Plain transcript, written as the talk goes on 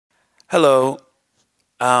Hello.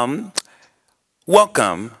 Um,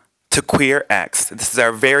 Welcome to QueerX. This is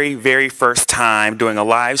our very first time doing a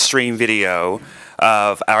live stream video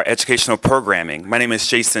of our educational programming. My name is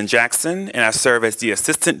Jason Jackson, and I serve as the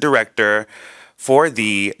Assistant Director for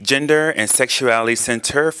the Gender and Sexuality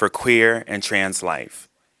Center for Queer and Trans Life.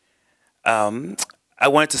 I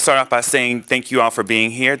wanted to start off by saying thank you all for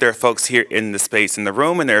being here. There are folks here in the space in the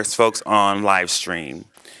room, and there's folks on live stream.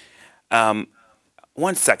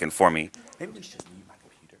 1 second for me. Maybe we should just mute my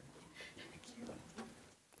computer.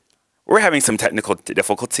 We're having some technical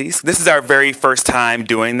difficulties. This is our very first time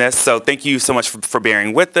doing this, so thank you so much for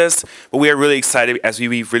bearing with us. But we are really excited as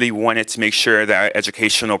we really wanted to make sure that our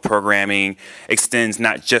educational programming extends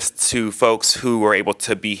not just to folks who were able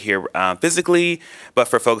to be here physically, but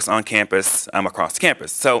for folks on campus, across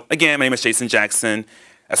campus. So again, my name is Jason Jackson.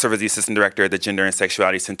 I serve as the Assistant Director at the Gender and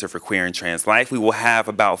Sexuality Center for Queer and Trans Life. We will have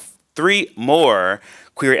about 3 more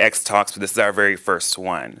QueerX talks, but this is our very first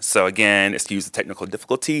one. So again, excuse the technical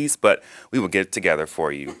difficulties, but we will get it together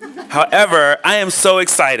for you. However, I am so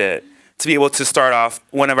excited to be able to start off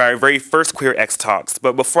one of our very first QueerX talks.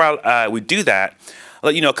 But before we do that, I'll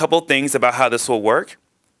let you know a couple things about how this will work.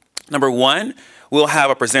 Number 1, we'll have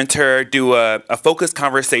a presenter do a focused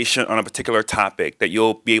conversation on a particular topic that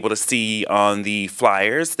you'll be able to see on the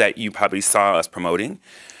flyers that you probably saw us promoting.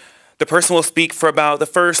 The person will speak for about the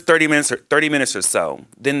first 30 minutes or so.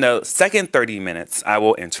 Then the second 30 minutes, I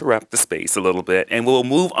will interrupt the space a little bit, and we'll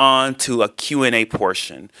move on to a Q&A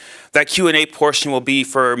portion. That Q&A portion will be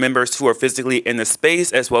for members who are physically in the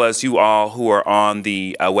space, as well as you all who are on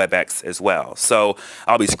the WebEx as well. So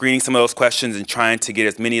I'll be screening some of those questions and trying to get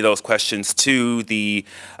as many of those questions to the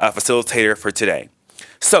facilitator for today.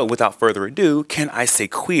 So without further ado, can I say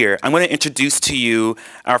queer? I'm going to introduce to you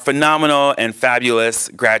our phenomenal and fabulous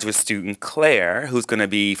graduate student, Claire, who's going to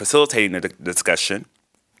be facilitating the discussion.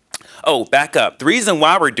 Oh, back up. The reason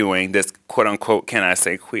why we're doing this, quote unquote, can I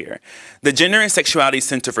say queer? The Gender and Sexuality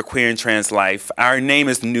Center for Queer and Trans Life, our name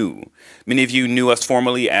is new. Many of you knew us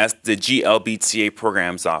formerly as the GLBTA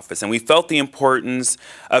Programs Office, and we felt the importance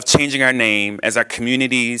of changing our name as our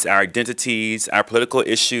communities, our identities, our political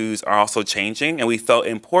issues are also changing, and we felt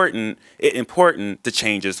it important to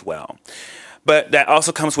change as well. But that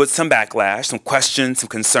also comes with some backlash, some questions, some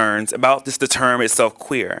concerns about the term itself,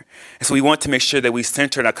 queer. And so we want to make sure that we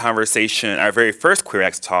centered our conversation, our very first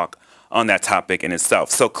QueerX talk, on that topic in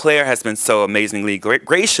itself. So Claire has been so amazingly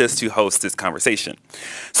gracious to host this conversation.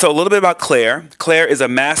 So a little bit about Claire. Claire is a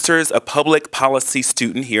Master's of Public Policy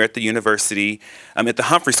student here at the university, at the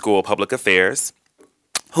Humphrey School of Public Affairs,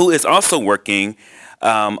 who is also working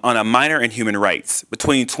on a minor in human rights.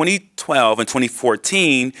 Between 2012 and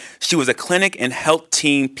 2014, she was a clinic and health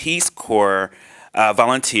team Peace Corps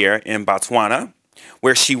volunteer in Botswana,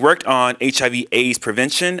 where she worked on HIV/AIDS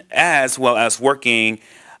prevention, as well as working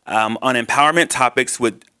on empowerment topics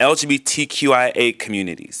with LGBTQIA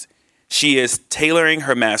communities. She is tailoring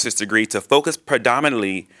her master's degree to focus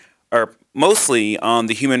predominantly or mostly on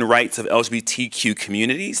the human rights of LGBTQ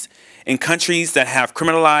communities in countries that have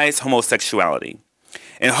criminalized homosexuality,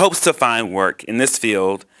 and hopes to find work in this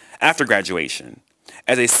field after graduation.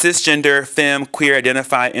 As a cisgender, femme,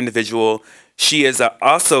 queer-identified individual, she is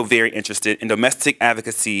also very interested in domestic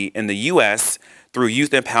advocacy in the U.S. through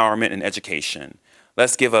youth empowerment and education.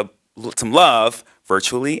 Let's give some love,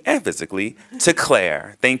 virtually and physically, to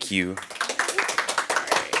Claire. Thank you.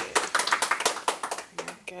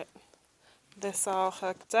 Get this all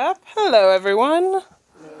hooked up. Hello, everyone.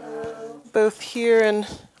 Hello. Both here and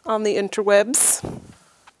on the interwebs.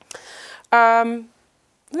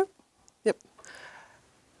 Yep.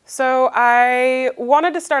 So I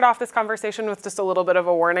wanted to start off this conversation with just a little bit of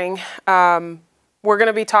a warning. We're going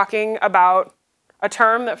to be talking about a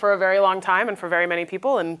term that for a very long time and for very many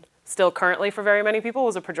people, and still currently for very many people,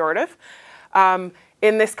 was a pejorative.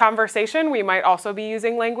 In this conversation, we might also be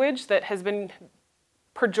using language that has been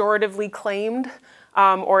pejoratively claimed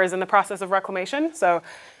or is in the process of reclamation. So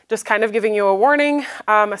just kind of giving you a warning,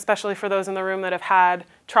 especially for those in the room that have had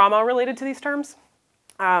trauma related to these terms,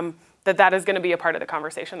 that is going to be a part of the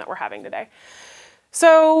conversation that we're having today.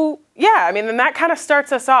 So yeah, I mean, then that kind of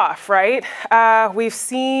starts us off, right? We've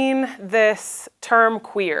seen this term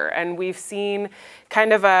queer, and we've seen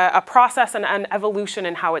kind of a process and an evolution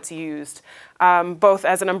in how it's used, both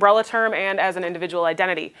as an umbrella term and as an individual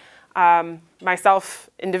identity. Myself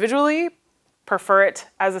individually prefer it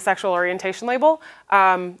as a sexual orientation label.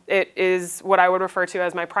 It is what I would refer to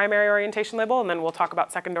as my primary orientation label, and then we'll talk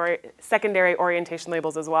about secondary orientation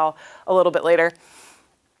labels as well a little bit later.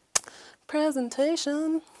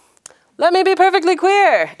 Presentation. let me be perfectly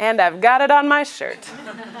queer, and I've got it on my shirt.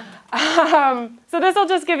 So this will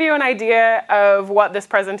just give you an idea of what this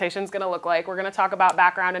presentation is going to look like. We're going to talk about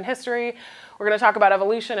background and history. We're going to talk about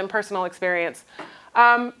evolution and personal experience.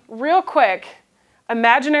 Real quick,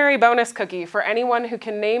 imaginary bonus cookie for anyone who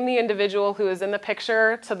can name the individual who is in the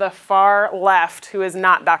picture to the far left who is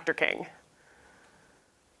not Dr. King.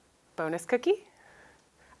 Bonus cookie?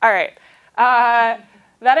 All right.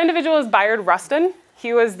 That individual is Bayard Rustin.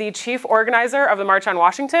 He was the chief organizer of the March on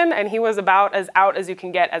Washington, and he was about as out as you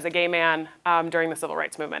can get as a gay man during the Civil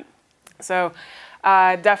Rights Movement. So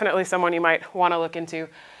definitely someone you might want to look into.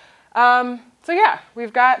 So yeah,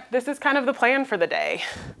 this is kind of the plan for the day.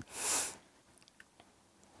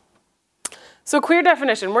 So queer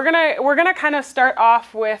definition, we're gonna kind of start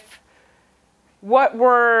off with what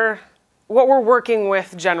we're working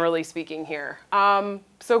with, generally speaking here.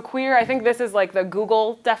 So queer, I think this is like the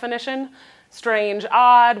Google definition. Strange,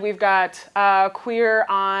 odd. We've got queer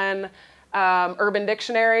on Urban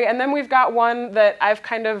Dictionary, and then we've got one that I've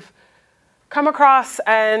kind of come across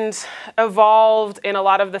and evolved in a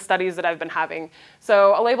lot of the studies that I've been having.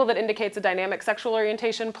 So a label that indicates a dynamic sexual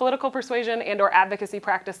orientation, political persuasion, and or advocacy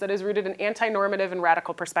practice that is rooted in anti-normative and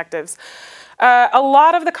radical perspectives. A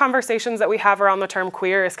lot of the conversations that we have around the term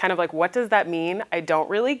queer is kind of like, what does that mean? I don't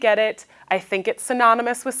really get it. I think it's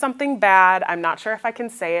synonymous with something bad. I'm not sure if I can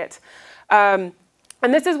say it.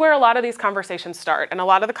 And this is where a lot of these conversations start. And a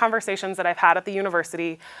lot of the conversations that I've had at the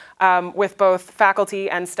university with both faculty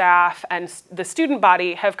and staff and the student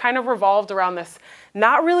body have kind of revolved around this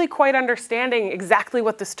not really quite understanding exactly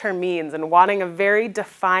what this term means and wanting a very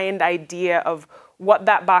defined idea of what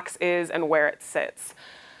that box is and where it sits.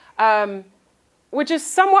 Which is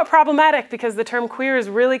somewhat problematic because the term queer is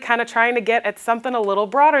really kind of trying to get at something a little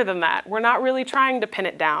broader than that. We're not really trying to pin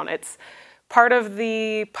it down. It's part of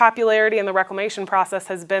the popularity and the reclamation process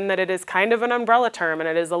has been that it is kind of an umbrella term and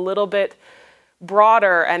it is a little bit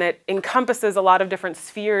broader and it encompasses a lot of different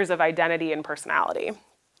spheres of identity and personality.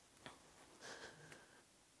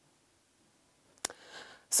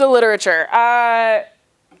 So literature.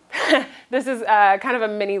 This is kind of a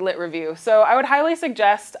mini lit review. So I would highly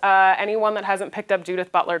suggest anyone that hasn't picked up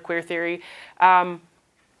Judith Butler Queer Theory,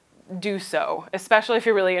 do so, especially if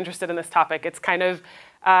you're really interested in this topic. It's kind of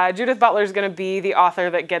Judith Butler is going to be the author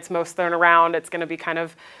that gets most thrown around. It's going to be kind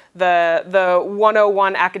of the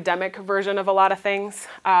 101 academic version of a lot of things.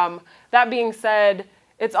 That being said,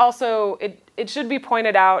 it's also, it should be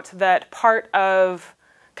pointed out that part of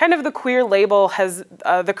kind of the queer label has,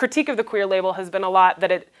 the critique of the queer label has been a lot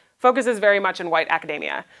that it focuses very much in white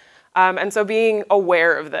academia. And so being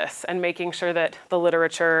aware of this and making sure that the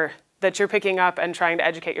literature that you're picking up and trying to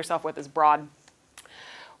educate yourself with is broad.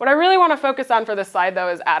 What I really want to focus on for this slide, though,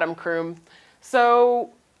 is Adam Kroom. So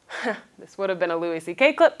this would have been a Louis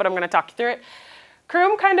C.K. clip, but I'm going to talk you through it.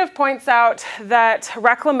 Kroom kind of points out that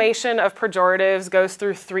reclamation of pejoratives goes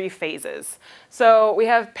through 3 phases. So we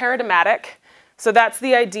have paradigmatic. So that's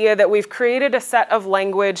the idea that we've created a set of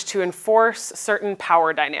language to enforce certain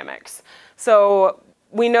power dynamics. So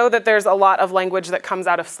we know that there's a lot of language that comes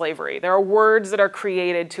out of slavery. There are words that are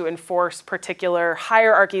created to enforce particular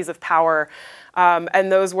hierarchies of power.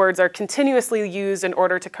 And those words are continuously used in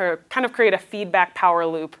order to kind of create a feedback power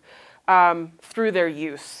loop through their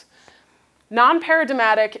use.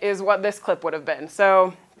 Non-paradigmatic is what this clip would have been.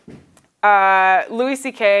 So Louis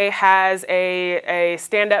C.K. has a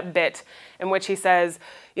stand-up bit in which he says,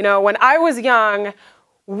 you know, when I was young,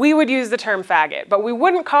 we would use the term faggot, but we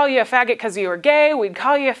wouldn't call you a faggot because you were gay, we'd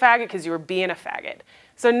call you a faggot because you were being a faggot.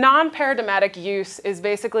 So non-paradigmatic use is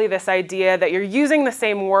basically this idea that you're using the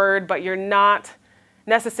same word, but you're not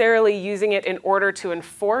necessarily using it in order to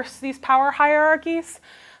enforce these power hierarchies.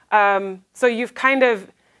 So you've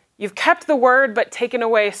kept the word, but taken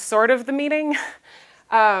away sort of the meaning.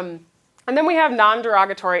 And then we have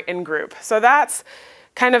non-derogatory in-group. So that's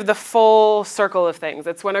kind of the full circle of things.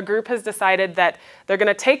 It's when a group has decided that they're going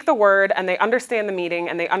to take the word and they understand the meaning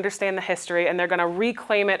and they understand the history and they're going to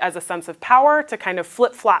reclaim it as a sense of power to kind of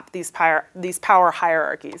flip-flop these power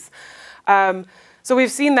hierarchies. So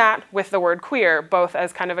we've seen that with the word queer, both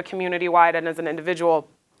as kind of a community-wide and as an individual.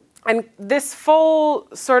 And this full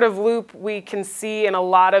sort of loop we can see in a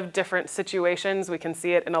lot of different situations. We can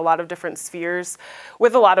see it in a lot of different spheres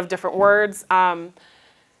with a lot of different words.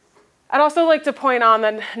 I'd also like to point on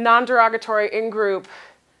that non-derogatory in-group,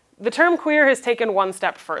 the term queer has taken one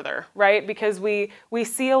step further, right? Because we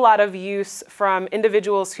see a lot of use from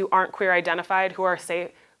individuals who aren't queer identified,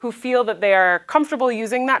 who feel that they are comfortable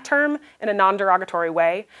using that term in a non-derogatory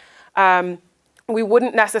way. We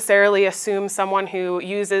wouldn't necessarily assume someone who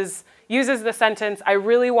uses uses the sentence, "I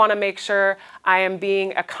really want to make sure I am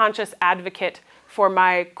being a conscious advocate for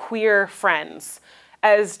my queer friends,"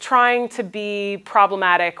 as trying to be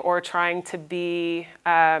problematic or trying to be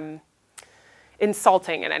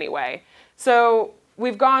insulting in any way. So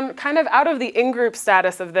we've gone kind of out of the in-group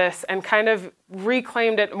status of this and kind of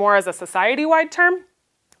reclaimed it more as a society-wide term.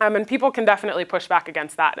 And people can definitely push back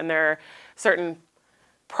against that, and there are certain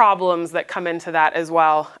problems that come into that as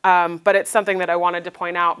well. But it's something that I wanted to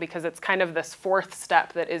point out because it's kind of this fourth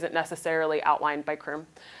step that isn't necessarily outlined by Crum.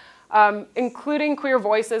 Including Queer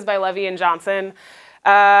Voices by Levy and Johnson.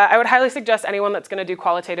 I would highly suggest anyone that's going to do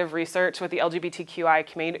qualitative research with the LGBTQI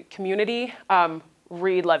community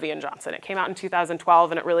read Levy and Johnson. It came out in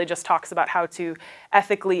 2012, and it really just talks about how to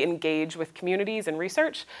ethically engage with communities and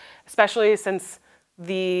research, especially since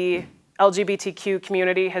the LGBTQ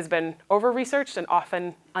community has been over-researched and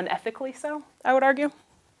often unethically so, I would argue.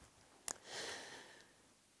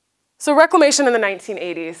 So reclamation in the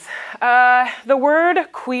 1980s. The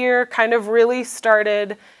word queer kind of really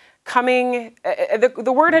started coming,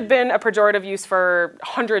 the word had been a pejorative use for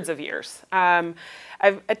hundreds of years.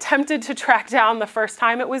 I've attempted to track down the first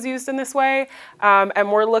time it was used in this way,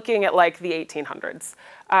 and we're looking at like the 1800s.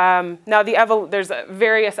 Now there's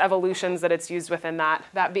various evolutions that it's used within that.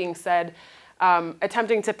 That being said,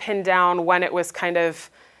 attempting to pin down when it was kind of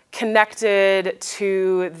connected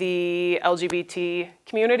to the LGBT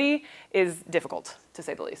community is difficult, to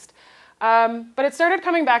say the least. But it started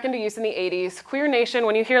coming back into use in the 80s. Queer Nation,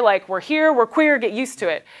 when you hear like, we're here, we're queer, get used to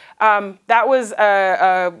it. That was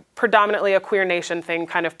predominantly a Queer Nation thing,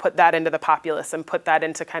 kind of put that into the populace and put that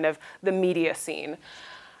into kind of the media scene.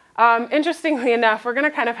 Interestingly enough, we're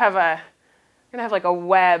gonna kind of have like a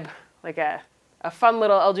web, like a fun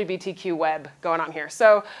little LGBTQ web going on here.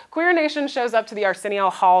 So Queer Nation shows up to the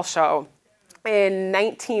Arsenio Hall show in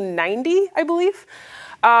 1990, I believe,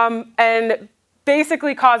 and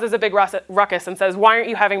basically causes a big ruckus and says, "Why aren't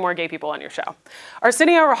you having more gay people on your show?"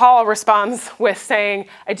 Arsenio Hall responds with saying,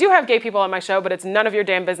 "I do have gay people on my show, but it's none of your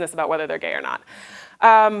damn business about whether they're gay or not,"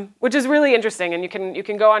 which is really interesting, and you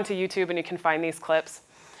can go onto YouTube and you can find these clips.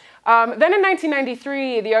 Then in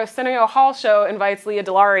 1993, the Arsenio Hall show invites Leah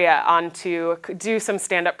Delaria on to do some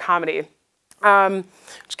stand-up comedy,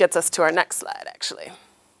 which gets us to our next slide, actually.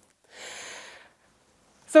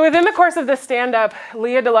 So within the course of this stand-up,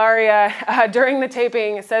 Leah Delaria, during the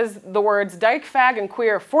taping, says the words dyke, fag, and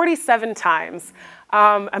queer 47 times.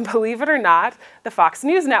 And believe it or not, the Fox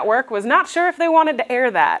News network was not sure if they wanted to air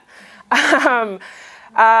that.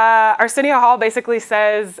 Arsenio Hall basically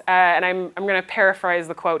says, and I'm going to paraphrase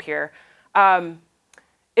the quote here,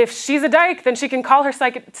 if she's a dyke, then she can call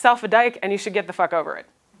herself a dyke, and you should get the fuck over it.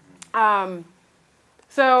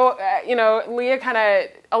 You know, Leah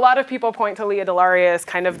a lot of people point to Leah Delaria as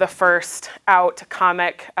kind of the first out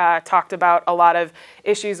comic, talked about a lot of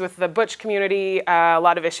issues with the butch community, a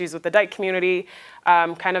lot of issues with the dyke community,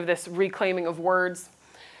 kind of this reclaiming of words.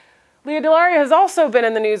 Leah Delaria has also been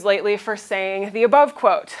in the news lately for saying the above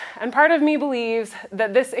quote, "And part of me believes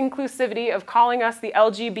that this inclusivity of calling us the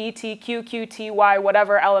LGBTQQTY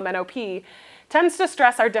whatever LMNOP tends to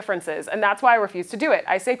stress our differences, and that's why I refuse to do it.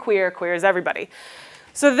 I say queer, queer is everybody."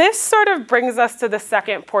 So this sort of brings us to the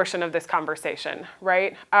second portion of this conversation,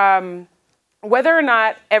 right? Whether or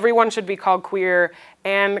not everyone should be called queer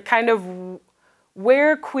and kind of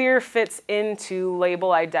where queer fits into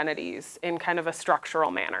label identities in kind of a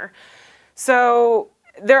structural manner. So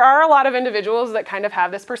there are a lot of individuals that kind of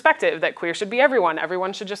have this perspective that queer should be everyone.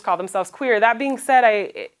 Everyone should just call themselves queer. That being said,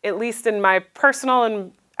 at least in my personal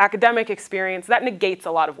and academic experience, that negates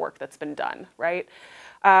a lot of work that's been done, right?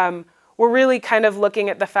 We're really kind of looking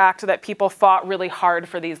at the fact that people fought really hard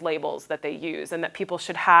for these labels that they use, and that people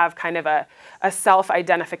should have kind of a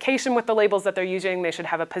self-identification with the labels that they're using. They should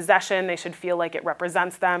have a possession. They should feel like it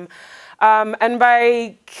represents them. And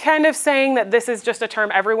by kind of saying that this is just a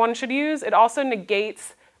term everyone should use, it also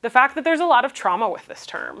negates the fact that there's a lot of trauma with this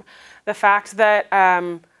term. The fact that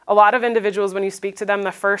a lot of individuals, when you speak to them,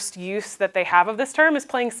 the first use that they have of this term is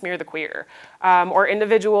playing smear the queer, or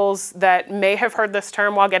individuals that may have heard this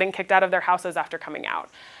term while getting kicked out of their houses after coming out.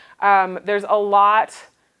 There's a lot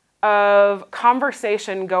of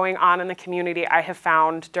conversation going on in the community, I have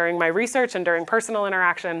found during my research and during personal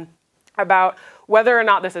interaction, about whether or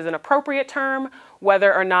not this is an appropriate term,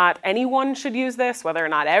 whether or not anyone should use this, whether or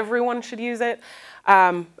not everyone should use it.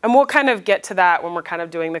 And we'll kind of get to that when we're kind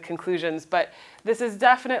of doing the conclusions, but this is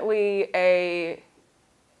definitely a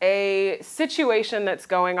situation that's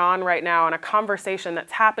going on right now and a conversation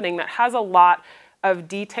that's happening that has a lot of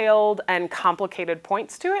detailed and complicated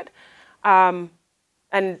points to it,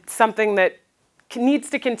 and something that needs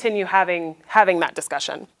to continue having that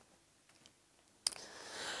discussion.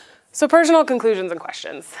 So personal conclusions and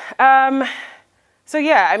questions. So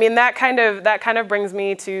yeah, I mean, that kind of brings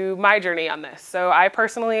me to my journey on this. So I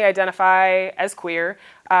personally identify as queer.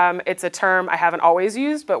 It's a term I haven't always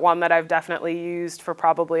used, but one that I've definitely used for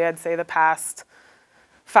probably, I'd say, the past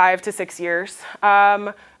 5 to 6 years.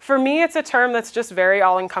 For me, it's a term that's just very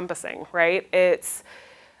all-encompassing, right? It's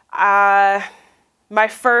the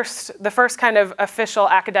first kind of official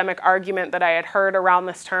academic argument that I had heard around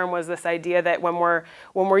this term was this idea that when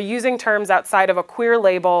we're using terms outside of a queer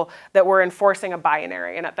label, that we're enforcing a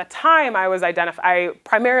binary. And at the time, I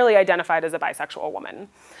primarily identified as a bisexual woman.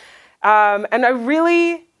 And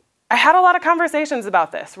I had a lot of conversations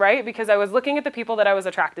about this, right? Because I was looking at the people that I was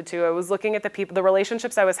attracted to. I was looking at the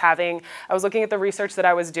relationships I was having. I was looking at the research that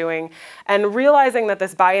I was doing and realizing that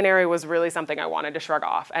this binary was really something I wanted to shrug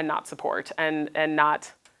off and not support and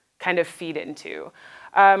not kind of feed into.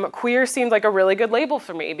 Queer seemed like a really good label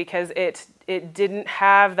for me because it didn't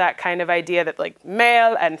have that kind of idea that like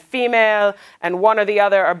male and female and one or the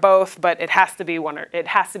other or both, but it has to be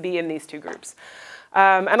in these two groups.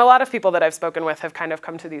 And a lot of people that I've spoken with have kind of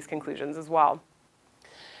come to these conclusions as well.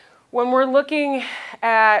 When we're looking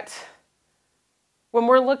at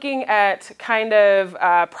kind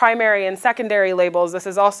of primary and secondary labels, this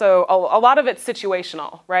is also, a lot of it's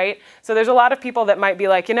situational, right? So there's a lot of people that might be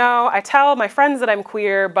like, you know, I tell my friends that I'm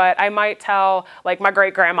queer, but I might tell like my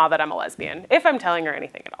great-grandma that I'm a lesbian, if I'm telling her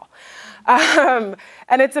anything at all.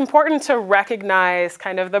 And it's important to recognize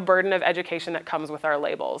kind of the burden of education that comes with our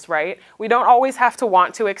labels, right? We don't always have to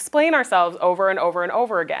want to explain ourselves over and over and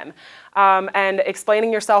over again. And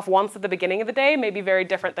explaining yourself once at the beginning of the day may be very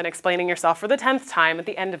different than explaining yourself for the 10th time at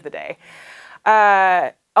the end of the day.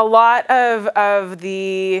 A lot of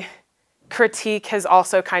the critique has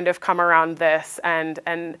also kind of come around this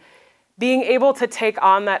and being able to take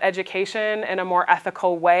on that education in a more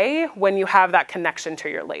ethical way when you have that connection to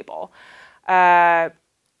your label. I've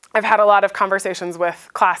had a lot of conversations with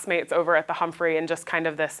classmates over at the Humphrey and just kind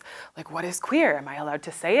of this, like, what is queer? Am I allowed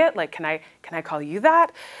to say it? Like, can I call you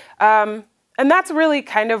that? And that's really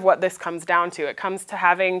kind of what this comes down to. It comes to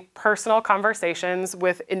having personal conversations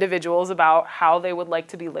with individuals about how they would like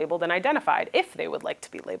to be labeled and identified, if they would like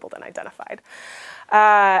to be labeled and identified.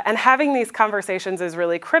 And having these conversations is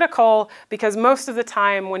really critical because most of the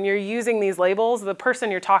time when you're using these labels, the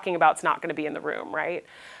person you're talking about is not going to be in the room, right?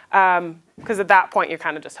 Because at that point, you're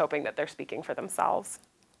kind of just hoping that they're speaking for themselves.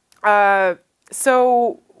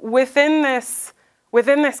 So within this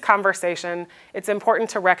conversation, it's important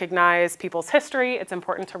to recognize people's history. It's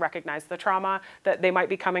important to recognize the trauma that they might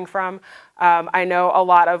be coming from. I know a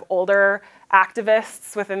lot of older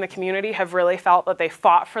activists within the community have really felt that they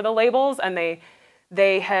fought for the labels and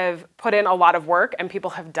they have put in a lot of work and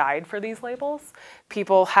people have died for these labels.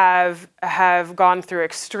 People have gone through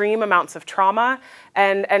extreme amounts of trauma.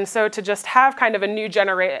 And so to just have kind of a new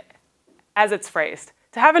generation, as it's phrased,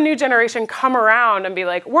 to have a new generation come around and be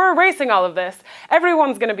like, we're erasing all of this,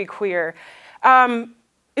 everyone's gonna be queer,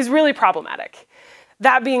 is really problematic.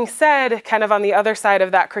 That being said, kind of on the other side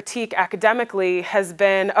of that critique academically has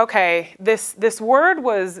been, okay, this word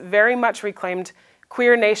was very much reclaimed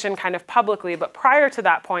queer nation kind of publicly, but prior to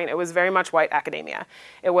that point, it was very much white academia.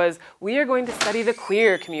 It was, we are going to study the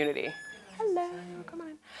queer community. Hello, come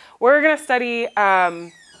on. We're gonna study,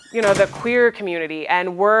 the queer community,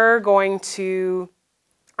 and we're going to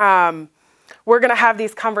have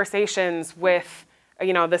these conversations with,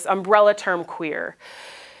 this umbrella term queer.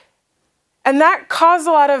 And that caused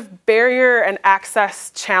a lot of barrier and access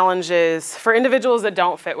challenges for individuals that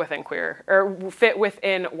don't fit within queer or fit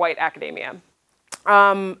within white academia.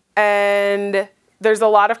 And there's a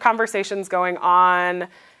lot of conversations going on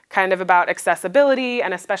kind of about accessibility,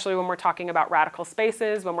 and especially when we're talking about radical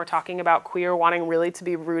spaces, when we're talking about queer wanting really to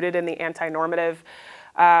be rooted in the anti-normative,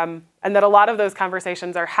 and that a lot of those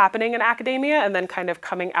conversations are happening in academia and then kind of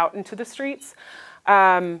coming out into the streets.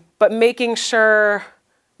 But making sure,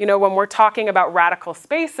 when we're talking about radical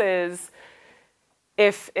spaces,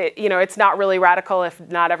 it's not really radical if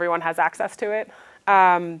not everyone has access to it.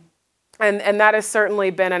 And that has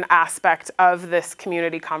certainly been an aspect of this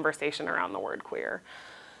community conversation around the word queer.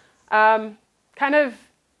 Kind of,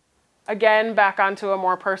 again, back onto a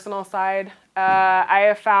more personal side, I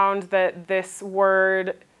have found that this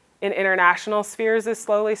word in international spheres is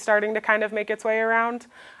slowly starting to kind of make its way around.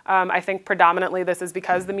 I think predominantly this is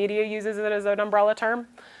because the media uses it as an umbrella term.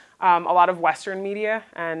 A lot of Western media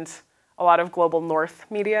and a lot of global North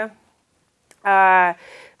media.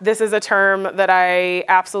 This is a term that I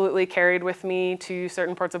absolutely carried with me to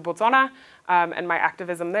certain parts of Botswana and my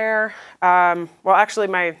activism there. Well, actually,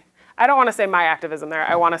 I don't want to say my activism there.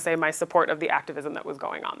 I want to say my support of the activism that was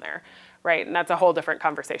going on there, right? And that's a whole different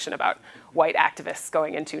conversation about white activists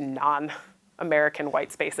going into non-American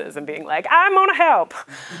white spaces and being like, I'm gonna help.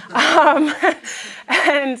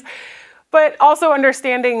 But also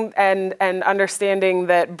understanding and understanding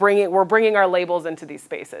that we're bringing our labels into these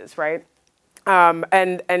spaces, right?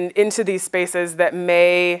 And into these spaces that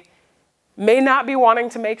may not be wanting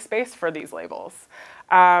to make space for these labels.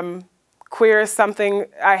 Queer is something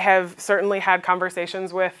I have certainly had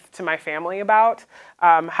conversations to my family about.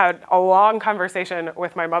 Had a long conversation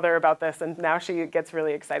with my mother about this, and now she gets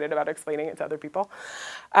really excited about explaining it to other people.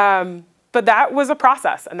 But that was a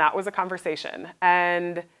process, and that was a conversation.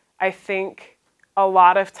 And I think a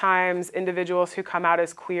lot of times individuals who come out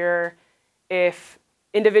as queer, if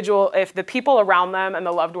the people around them and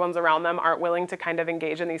the loved ones around them aren't willing to kind of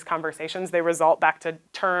engage in these conversations, they result back to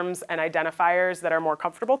terms and identifiers that are more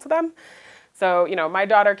comfortable to them. So, you know, my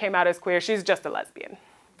daughter came out as queer, she's just a lesbian.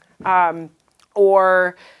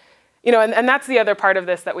 Or, you know, and that's the other part of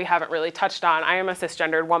this that we haven't really touched on. I am a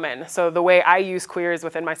cisgendered woman, so the way I use queer is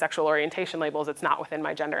within my sexual orientation labels, it's not within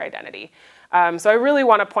my gender identity. So I really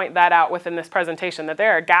want to point that out within this presentation, that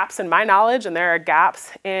there are gaps in my knowledge and there are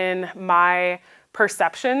gaps in my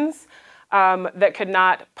perceptions that could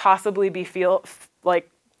not possibly be filled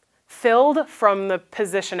from the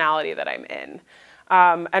positionality that I'm in.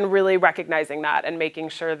 And really recognizing that and making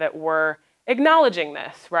sure that we're acknowledging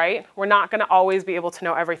this, right? We're not going to always be able to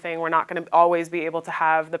know everything. We're not going to always be able to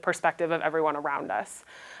have the perspective of everyone around us.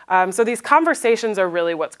 So these conversations are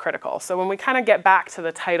really what's critical. So when we kind of get back to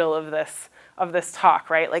the title of this talk,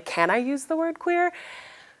 right? Like, can I use the word queer?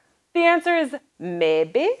 The answer is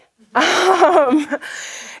maybe.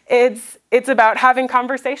 It's about having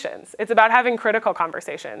conversations. It's about having critical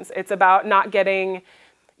conversations. It's about not getting,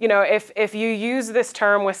 you know, if you use this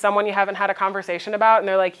term with someone you haven't had a conversation about and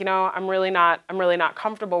they're like, you know, I'm really not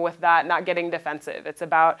comfortable with that, not getting defensive. It's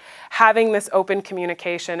about having this open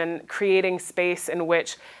communication and creating space in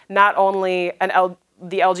which not only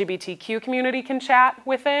the LGBTQ community can chat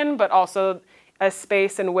within, but also a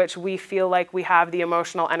space in which we feel like we have the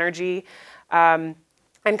emotional energy and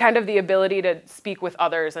kind of the ability to speak with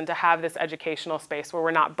others and to have this educational space where we're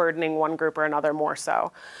not burdening one group or another more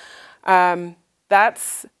so.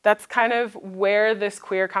 That's kind of where this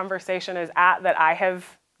queer conversation is at that I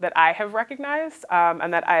have recognized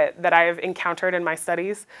and that I have encountered in my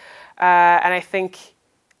studies. And I think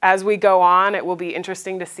as we go on, it will be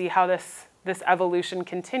interesting to see how this evolution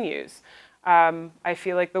continues. I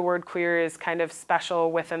feel like the word queer is kind of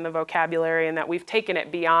special within the vocabulary and that we've taken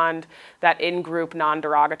it beyond that in-group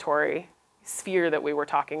non-derogatory sphere that we were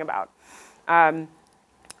talking about.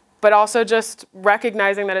 But also just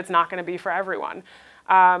recognizing that it's not going to be for everyone.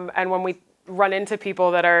 And when we run into people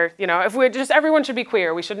that are, you know, everyone should be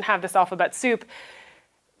queer, we shouldn't have this alphabet soup.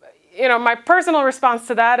 You know, my personal response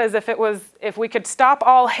to that is if we could stop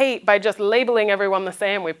all hate by just labeling everyone the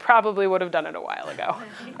same, we probably would have done it a while ago.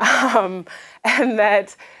 And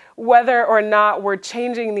that whether or not we're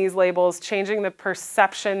changing these labels, changing the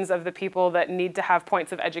perceptions of the people that need to have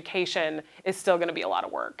points of education is still going to be a lot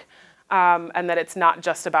of work. And that it's not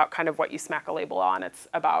just about kind of what you smack a label on, it's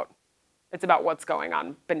about what's going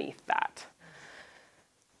on beneath that.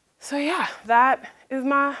 So yeah,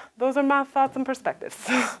 those are my thoughts and perspectives.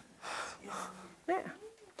 Yeah.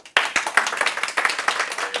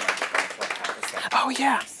 Oh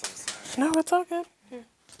yeah. No, it's all good. Yeah.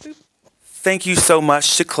 Thank you so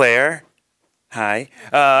much to Claire. Hi.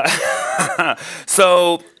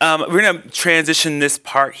 So we're going to transition this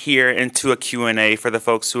part here into a Q&A for the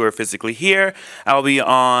folks who are physically here. I'll be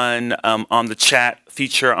on the chat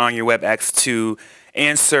feature on your WebEx to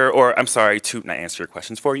answer, or I'm sorry, to not answer your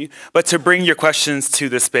questions for you, but to bring your questions to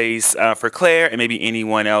the space for Claire and maybe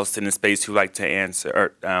anyone else in the space who'd like to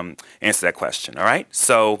answer that question. All right.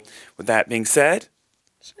 So with that being said,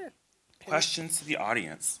 sure. Questions to the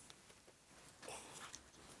audience.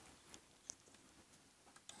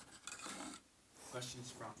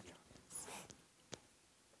 Questions from the audience.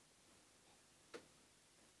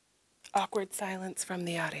 Awkward silence from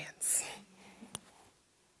the audience.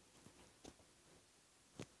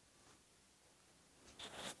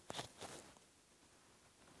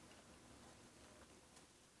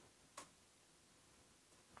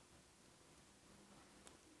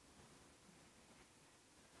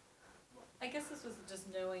 I guess this was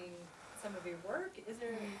just knowing some of your work. Is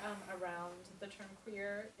there, around the term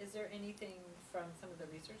queer, is there anything from some of the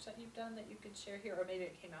research that you've done that you could share here, or maybe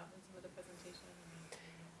it came out in some of the presentation?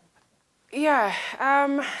 Yeah.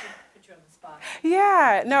 Put you on the spot.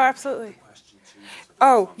 Yeah, no, absolutely.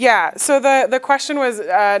 Oh, yeah. So the question was,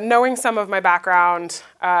 knowing some of my background,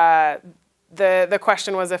 the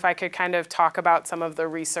question was if I could kind of talk about some of the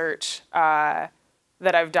research that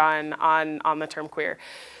I've done on the term queer.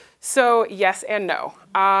 So yes and no.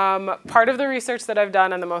 Part of the research that I've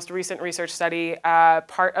done in the most recent research study,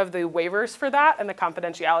 part of the waivers for that and the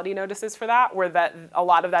confidentiality notices for that were that a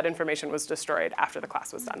lot of that information was destroyed after the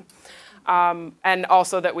class was done. And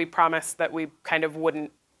also that we promised that we kind of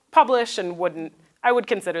wouldn't publish and I would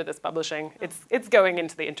consider this publishing. It's going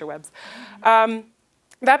into the interwebs.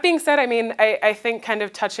 That being said, I mean, I think kind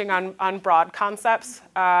of touching on broad concepts,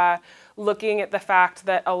 looking at the fact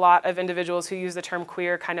that a lot of individuals who use the term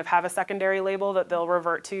queer kind of have a secondary label that they'll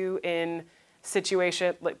revert to in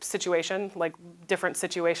like different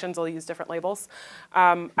situations will use different labels.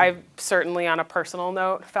 I've certainly, on a personal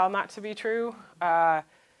note, found that to be true. I'm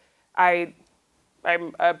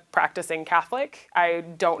a practicing Catholic. I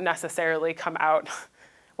don't necessarily come out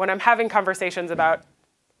when I'm having conversations about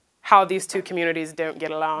how these two communities don't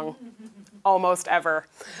get along almost ever.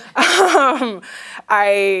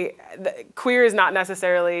 Queer is not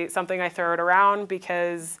necessarily something I throw it around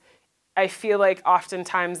because I feel like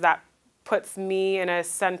oftentimes that puts me in a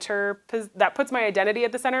center, that puts my identity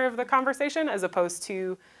at the center of the conversation as opposed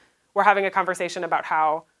to we're having a conversation about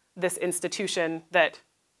how this institution that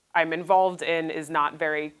I'm involved in is not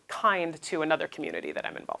very kind to another community that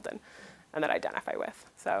I'm involved in and that I identify with.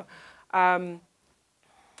 So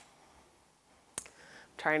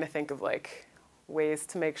trying to think of like ways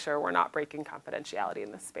to make sure we're not breaking confidentiality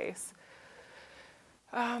in this space.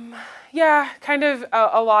 Yeah, kind of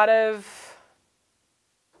a lot of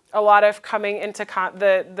coming into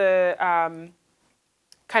the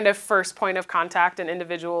kind of first point of contact and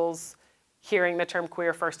individuals hearing the term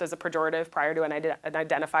queer first as a pejorative prior to an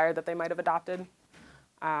identifier that they might have adopted.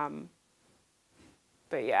 But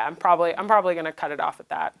yeah, I'm probably going to cut it off at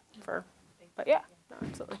that. But yeah, no,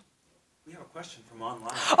 absolutely. We have a question from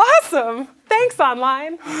online. Awesome! Thanks,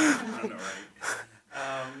 online. I know,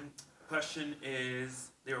 right? Question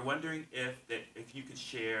is, they were wondering if you could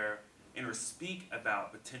share or speak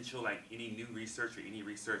about potential, like any new research or any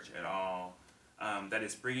research at all that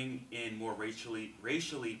is bringing in more racially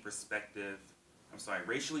diverse perspectives.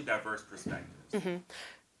 Mm-hmm.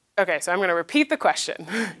 Okay, so I'm going to repeat the question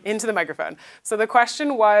into the microphone. So the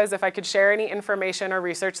question was if I could share any information or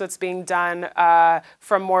research that's being done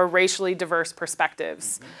from more racially diverse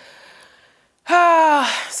perspectives.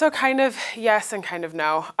 Mm-hmm. So kind of yes and kind of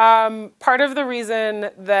no. Part of the reason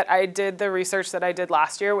that I did the research that I did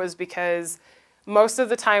last year was because most of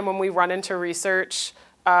the time when we run into research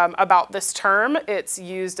about this term, it's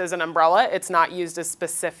used as an umbrella. It's not used as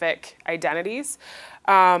specific identities.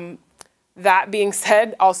 That being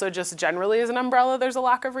said, also just generally as an umbrella, there's a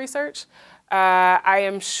lack of research. I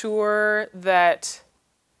am sure that,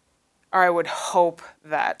 or I would hope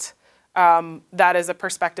that, that is a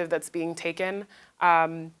perspective that's being taken.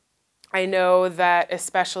 I know that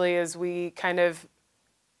especially as we kind of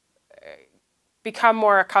become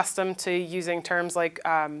more accustomed to using terms like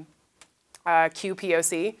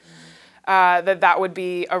QPOC, that would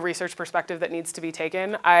be a research perspective that needs to be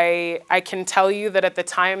taken. I can tell you that at the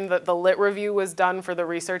time that the lit review was done for the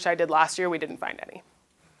research I did last year, we didn't find any.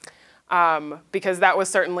 Because that was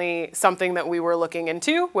certainly something that we were looking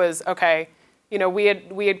into was, okay, you know, we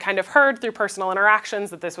had kind of heard through personal interactions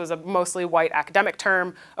that this was a mostly white academic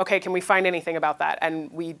term. Okay, can we find anything about that? And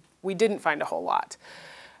we didn't find a whole lot.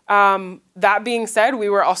 That being said, we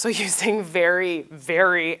were also using very,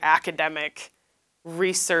 very academic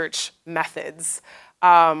research methods.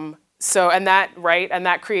 And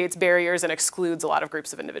that creates barriers and excludes a lot of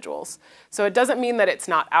groups of individuals. So it doesn't mean that it's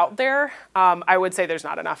not out there. I would say there's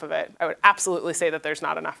not enough of it. I would absolutely say that there's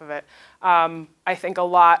not enough of it. I think a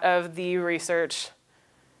lot of the research,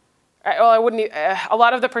 a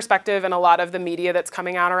lot of the perspective and a lot of the media that's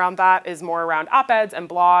coming out around that is more around op-eds and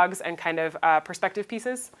blogs and kind of perspective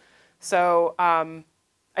pieces. So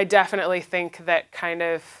I definitely think that kind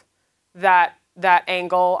of that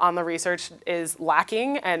angle on the research is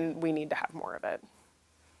lacking and we need to have more of it.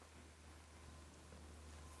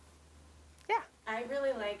 Yeah. I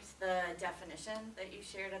really liked the definition that you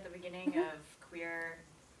shared at the beginning of queer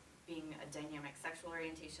being a dynamic sexual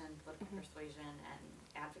orientation, political persuasion, and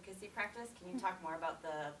advocacy practice. Can you talk more about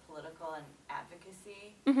the political and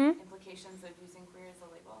advocacy implications of using queer as a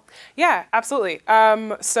label? Yeah, absolutely.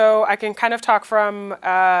 So I can kind of talk from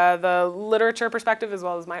the literature perspective as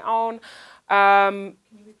well as my own. Can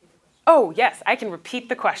you repeat the question? Oh, yes, I can repeat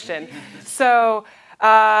the question. So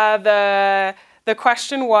the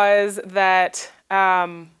question was that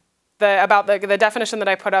the definition that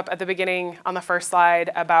I put up at the beginning on the first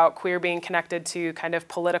slide about queer being connected to kind of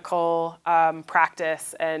political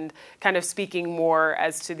practice and kind of speaking more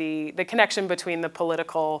as to the connection between the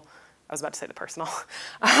political, I was about to say the personal,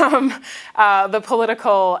 the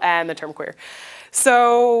political and the term queer.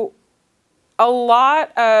 So a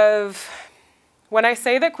lot of, when I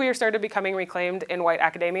say that queer started becoming reclaimed in white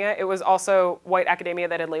academia, it was also white academia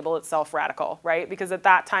that had labeled itself radical, right? Because at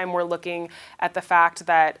that time, we're looking at the fact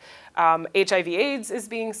that HIV/AIDS is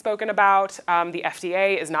being spoken about. The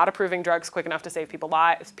FDA is not approving drugs quick enough to save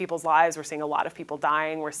people's lives. We're seeing a lot of people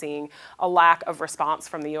dying. We're seeing a lack of response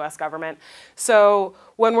from the US government. So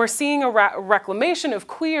when we're seeing a reclamation of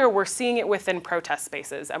queer, we're seeing it within protest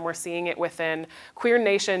spaces, and we're seeing it within, Queer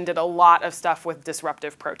Nation did a lot of stuff with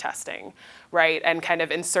disruptive protesting, right? And kind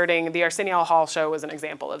of inserting, the Arsenio Hall show was an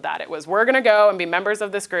example of that. It was, we're gonna go and be members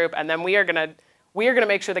of this group, and then we are gonna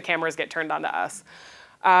make sure the cameras get turned on to us.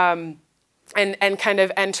 And kind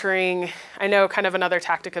of entering, I know kind of another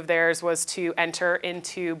tactic of theirs was to enter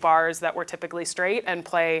into bars that were typically straight and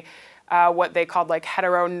play what they called like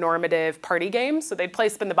heteronormative party games. So they'd play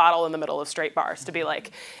spin the bottle in the middle of straight bars to be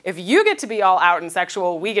like, if you get to be all out and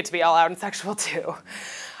sexual, we get to be all out and sexual too.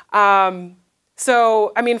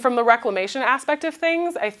 So, I mean, from the reclamation aspect of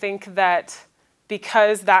things, I think that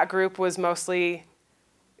because that group was mostly,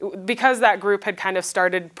 because that group had kind of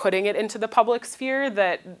started putting it into the public sphere,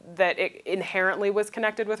 that it inherently was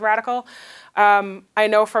connected with radical. I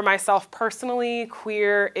know for myself personally,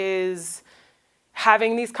 queer is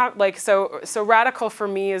having these, so radical for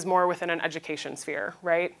me is more within an education sphere,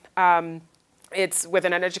 right? It's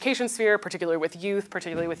within an education sphere, particularly with youth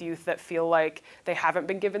that feel like they haven't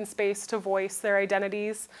been given space to voice their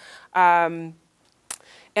identities. And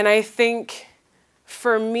I think,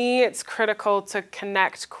 for me, it's critical to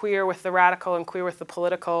connect queer with the radical and queer with the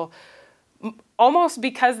political, almost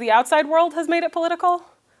because the outside world has made it political,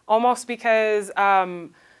 almost because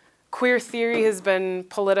queer theory has been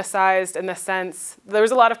politicized in the sense, there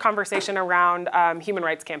was a lot of conversation around human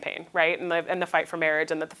rights campaign, right? And the fight for marriage,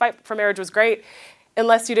 and that the fight for marriage was great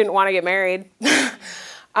unless you didn't want to get married.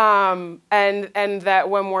 And that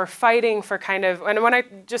when we're fighting for kind of, and when I,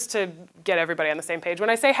 just to get everybody on the same page, when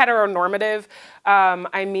I say heteronormative,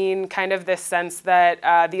 I mean kind of this sense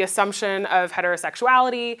that the assumption of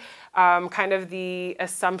heterosexuality, kind of the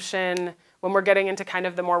assumption, when we're getting into kind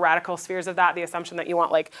of the more radical spheres of that, the assumption that you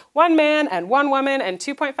want like one man and one woman and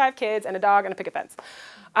 2.5 kids and a dog and a picket fence.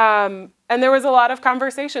 And there was a lot of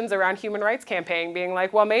conversations around human rights campaign being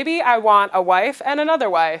like, well, maybe I want a wife and another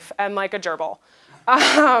wife and like a gerbil.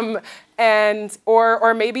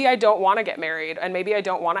 Or maybe I don't want to get married, and maybe I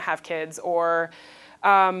don't want to have kids, or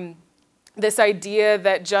this idea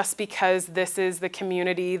that just because this is the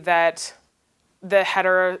community that the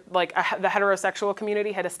heterosexual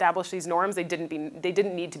community had established these norms, they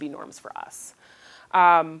didn't need to be norms for us.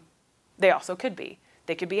 They also could be.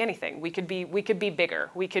 They could be anything. We could be bigger.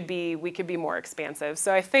 We could be more expansive.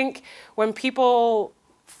 So I think when people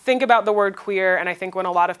think about the word queer, and I think when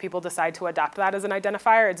a lot of people decide to adopt that as an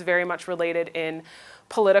identifier, it's very much related in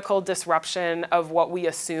political disruption of what we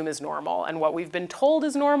assume is normal, and what we've been told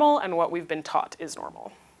is normal, and what we've been taught is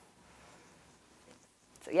normal.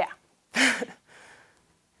 So yeah.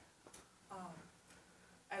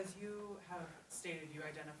 As you have stated, you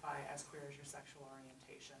identify as queer as your sexual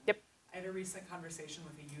orientation. Yep. I had a recent conversation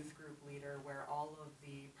with a youth group leader where all of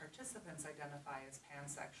the participants identify as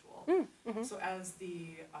pansexual. Mm-hmm. So as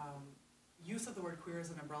the use of the word queer as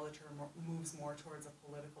an umbrella term moves more towards a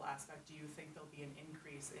political aspect, do you think there'll be an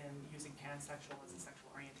increase in using pansexual as a sexual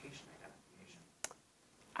orientation identification?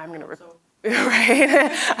 I'm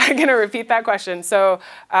gonna repeat that question. So,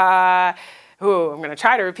 I'm going to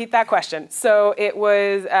try to repeat that question. So it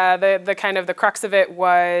was, the kind of the crux of it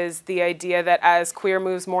was the idea that as queer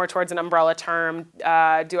moves more towards an umbrella term,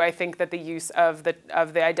 do I think that the use of the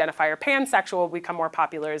identifier pansexual will become more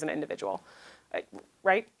popular as an individual?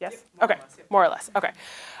 Right? Yes? Yep, okay. More or less. Okay.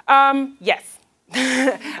 Yes.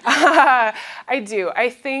 I do.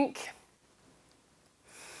 I think,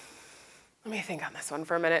 let me think on this one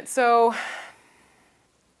for a minute. So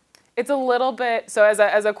it's a little bit, so as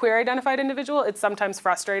a queer identified individual, it's sometimes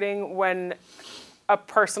frustrating when a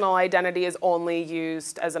personal identity is only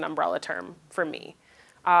used as an umbrella term for me.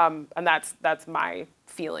 And that's my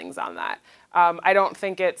feelings on that. I don't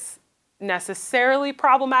think it's necessarily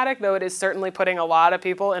problematic, though it is certainly putting a lot of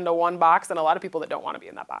people into one box and a lot of people that don't want to be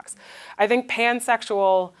in that box. I think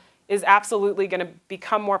pansexual is absolutely going to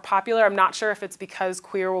become more popular. I'm not sure if it's because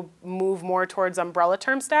queer will move more towards umbrella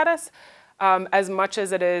term status, as much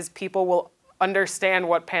as it is people will understand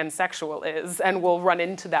what pansexual is and will run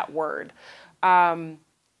into that word.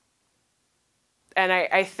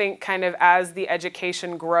 I think kind of as the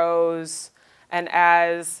education grows and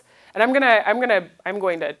I'm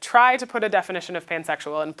going to try to put a definition of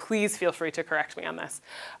pansexual, and please feel free to correct me on this.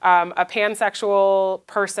 A pansexual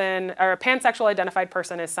person, or a pansexual identified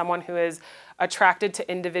person, is someone who is attracted to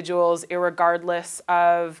individuals irregardless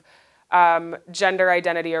of gender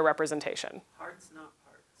identity or representation. Hearts, not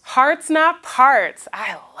parts. Hearts, not parts.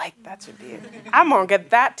 I like that. Should be. I'm gonna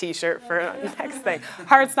get that T-shirt for next thing.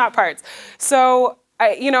 Hearts, not parts. So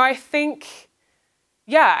I think.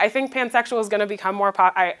 Yeah, I think pansexual is going to become more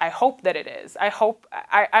I hope that it is.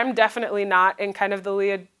 I'm definitely not in kind of the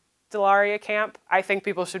Leah Delaria camp. I think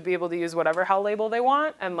people should be able to use whatever hell label they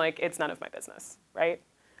want, and like it's none of my business, right?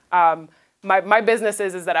 My business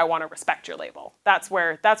is that I want to respect your label. That's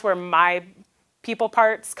where my people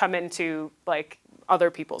parts come into like other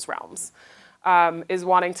people's realms, is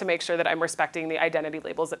wanting to make sure that I'm respecting the identity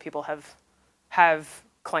labels that people have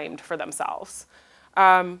claimed for themselves.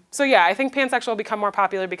 So yeah, I think pansexual will become more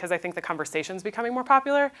popular because I think the conversation's becoming more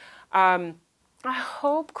popular. I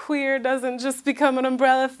hope queer doesn't just become an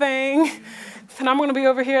umbrella thing. Then I'm gonna be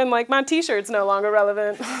over here and like my T-shirt's no longer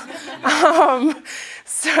relevant.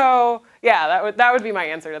 So yeah, that would be my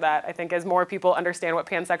answer to that. I think as more people understand what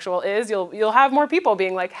pansexual is, you'll have more people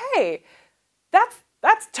being like, hey,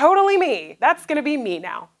 that's totally me. That's gonna be me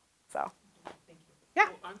now. So yeah.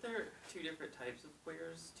 Well, aren't there two different types of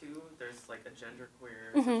queers too? There's like a gender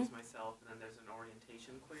queer, such as myself, and then there's an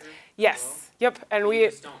orientation queer. Yes. Yep. And we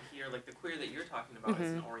just don't hear like the queer that you're talking about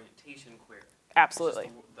is an orientation queer. Absolutely.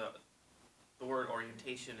 The word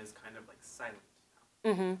orientation is kind of like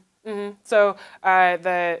silent. So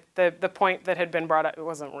the point that had been brought up, it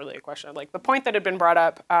wasn't really a question, like the point that had been brought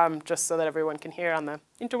up, just so that everyone can hear on the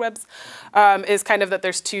interwebs, is kind of that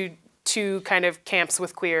there's two kind of camps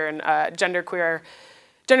with queer and genderqueer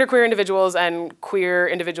individuals and queer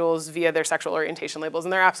individuals via their sexual orientation labels,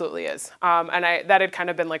 and there absolutely is. And that had kind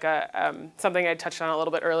of been like something I touched on a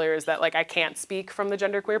little bit earlier, is that like I can't speak from the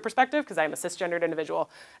genderqueer perspective because I'm a cisgendered individual,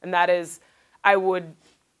 and that is, there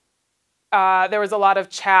was a lot of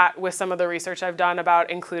chat with some of the research I've done about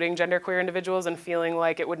including genderqueer individuals and feeling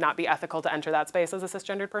like it would not be ethical to enter that space as a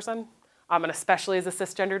cisgendered person, and especially as a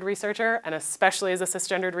cisgendered researcher,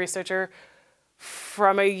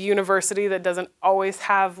 from a university that doesn't always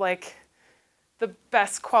have like the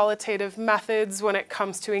best qualitative methods when it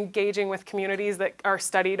comes to engaging with communities that are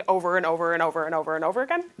studied over and over and over and over and over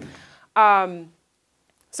again.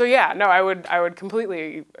 So yeah, no, I would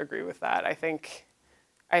completely agree with that. I think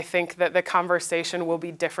that the conversation will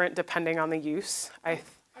be different depending on the use. I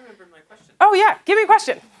remembered my question. Oh yeah, give me a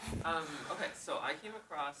question. Okay, so I came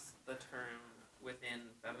across the term within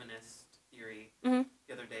feminist theory the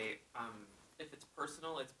other day. If it's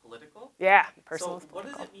personal, it's political. Yeah, personal. So what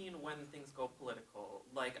does it mean when things go political?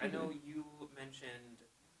 Like I know you mentioned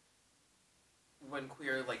when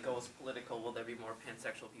queer like goes political, will there be more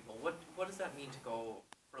pansexual people? What does that mean to go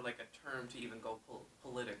for like a term to even go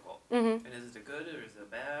political? And is it a good or is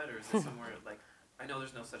it bad or is it somewhere like I know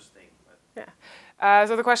there's no such thing, but yeah.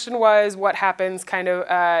 So the question was, what happens kind of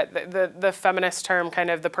the feminist term,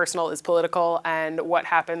 kind of the personal is political, and what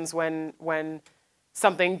happens when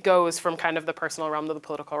something goes from kind of the personal realm to the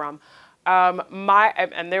political realm.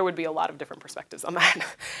 And there would be a lot of different perspectives on that.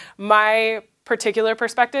 My particular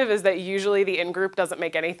perspective is that usually the in-group doesn't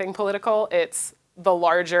make anything political. It's the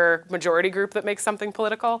larger majority group that makes something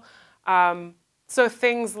political. So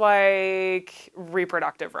things like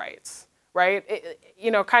reproductive rights, right?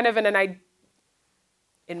 Kind of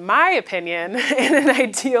in my opinion, in an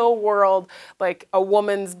ideal world, like a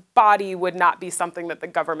woman's body would not be something that the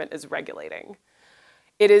government is regulating.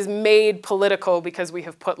 It is made political because we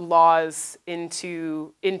have put laws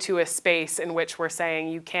into a space in which we're saying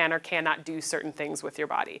you can or cannot do certain things with your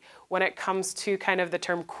body. When it comes to kind of the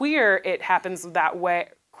term queer, it happens that way,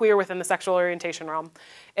 queer within the sexual orientation realm.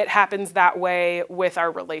 It happens that way with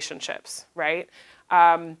our relationships, right?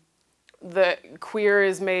 The queer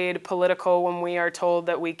is made political when we are told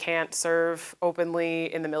that we can't serve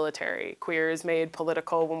openly in the military. Queer is made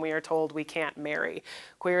political when we are told we can't marry.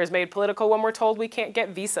 Queer is made political when we're told we can't get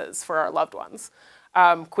visas for our loved ones.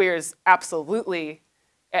 Queer is absolutely,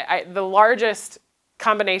 the largest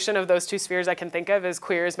combination of those two spheres I can think of is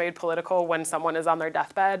queer is made political when someone is on their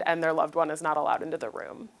deathbed and their loved one is not allowed into the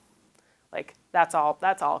room. Like, that's all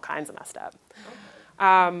kinds of messed up.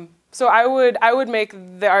 So I would make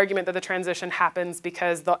the argument that the transition happens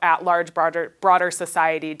because the at-large broader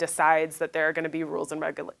society decides that there are going to be rules and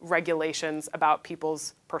regulations about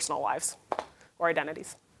people's personal lives or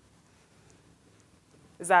identities.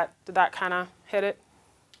 Did that kind of hit it?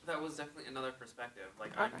 that was definitely another perspective.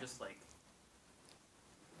 Like I'm just like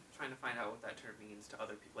trying to find out what that term means to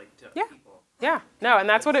other people, like to Yeah. people. Yeah, no, and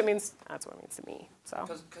that's what it means. That's what it means to me. So.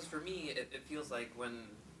 Because for me, it feels like when,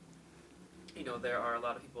 you know, there are a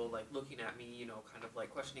lot of people like looking at me, you know, kind of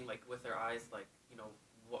like questioning, like with their eyes, like, you know,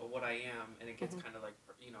 what I am, and it gets kind of like,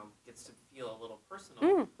 you know, gets to feel a little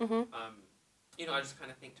personal. You know, I just kind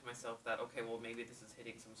of think to myself that, okay, well, maybe this is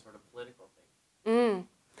hitting some sort of political thing.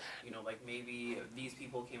 You know, like maybe these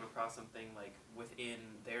people came across something like within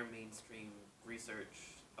their mainstream research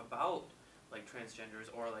about like transgenders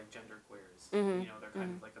or like genderqueers. You know, they're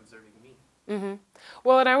kind of like observing me.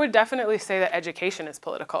 Well, and I would definitely say that education is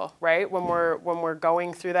political, right? When we're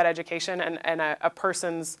going through that education and a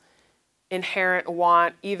person's inherent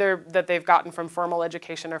want, either that they've gotten from formal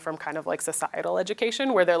education or from kind of like societal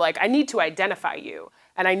education, where they're like, I need to identify you,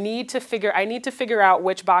 and I need to figure out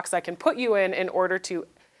which box I can put you in order to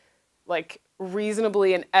like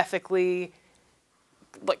reasonably and ethically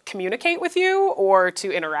like communicate with you or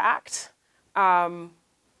to interact. So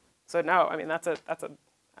no, I mean that's an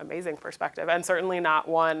amazing perspective, and certainly not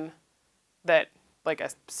one that like a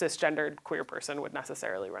cisgendered queer person would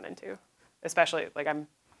necessarily run into, especially like I'm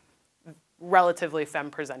relatively femme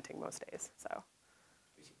presenting most days. So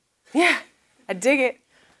yeah, I dig it.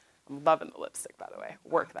 I'm loving the lipstick, by the way.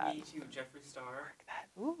 Work that. Me too, Jeffree Star. Work that.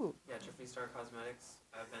 Ooh. Yeah, Jeffree Star Cosmetics.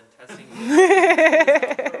 I've been testing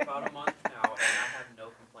it for about a month now, and I have no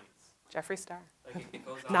complaints. Jeffree Star. Like it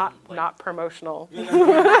goes on, Not like, not promotional.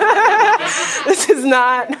 This is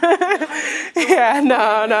not. Yeah,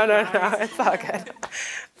 no. It's all good.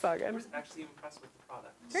 It's all I good. was actually impressed with the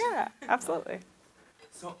product. Yeah, absolutely.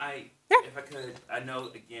 So if I could, I know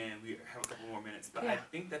again we have a couple more minutes, but I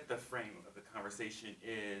think that the frame of the conversation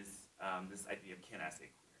is this idea of can I say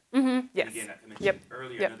queer? Yes. And again, I mentioned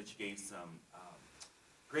earlier, I Yep. know that you gave some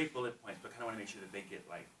great bullet points, but kind of want to make sure that they get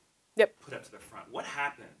like put up to the front. What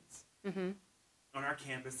happens on our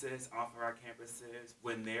campuses, off of our campuses,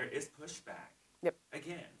 when there is pushback?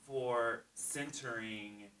 Again, for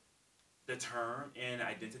centering the term and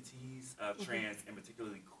identities of trans and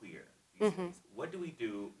particularly queer. What do we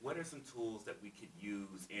do? What are some tools that we could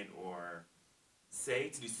use and or say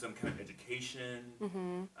to do some kind of education?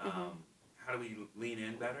 How do we lean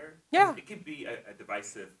in better? Yeah. It could be a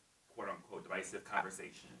divisive, quote unquote, divisive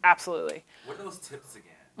conversation. Absolutely. What are those tips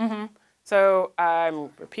again? So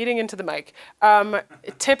I'm repeating into the mic.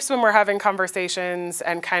 Tips when we're having conversations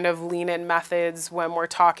and kind of lean-in methods when we're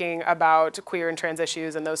talking about queer and trans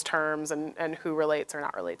issues and those terms and who relates or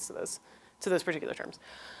not relates to those particular terms.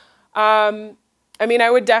 I mean, I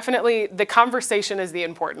would definitely, the conversation is the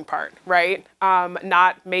important part, right?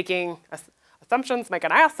 Not making assumptions, make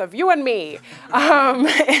an ass of you and me.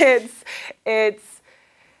 It's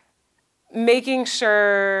making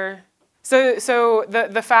sure. So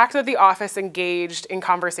the fact that the office engaged in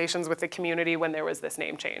conversations with the community when there was this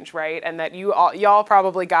name change, right? And that y'all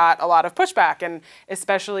probably got a lot of pushback, and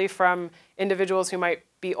especially from individuals who might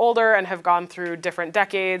be older and have gone through different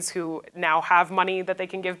decades, who now have money that they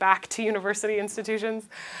can give back to university institutions,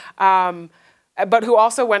 but who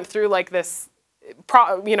also went through like this,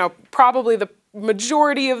 probably the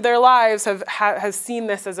majority of their lives has seen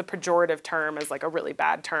this as a pejorative term, as like a really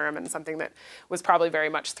bad term and something that was probably very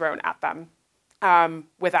much thrown at them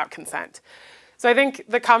without consent. So I think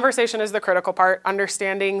the conversation is the critical part,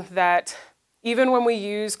 understanding that even when we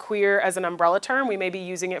use queer as an umbrella term, we may be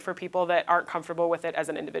using it for people that aren't comfortable with it as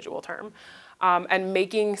an individual term. And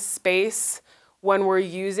making space when we're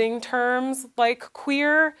using terms like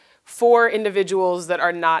queer for individuals that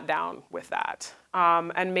are not down with that.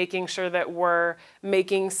 And making sure that we're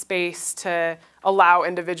making space to allow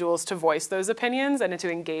individuals to voice those opinions and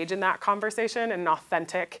to engage in that conversation in an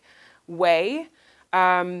authentic way.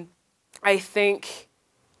 I think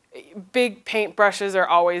big paintbrushes are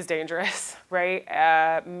always dangerous, right?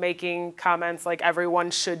 Making comments like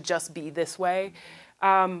everyone should just be this way.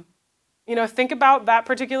 Think about that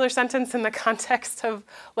particular sentence in the context of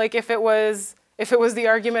like if it was the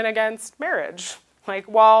argument against marriage. Like,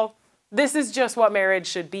 well, this is just what marriage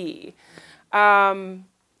should be.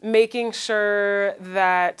 Making sure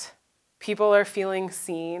that people are feeling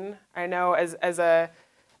seen. I know as a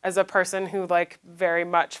person who like very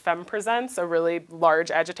much femme presents, a really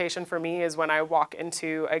large agitation for me is when I walk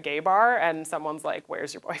into a gay bar and someone's like,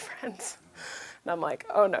 "Where's your boyfriend?" And I'm like,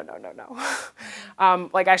 "Oh, no.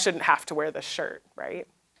 Like I shouldn't have to wear this shirt, right?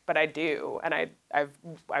 But I do, and I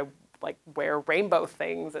like wear rainbow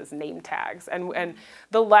things as name tags. And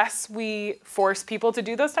the less we force people to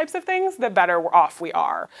do those types of things, the better off we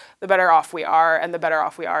are. The better off we are, and the better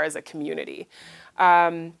off we are as a community.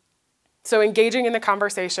 So engaging in the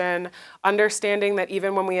conversation, understanding that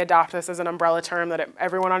even when we adopt this as an umbrella term, that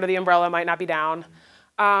everyone under the umbrella might not be down.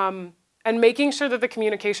 and making sure that the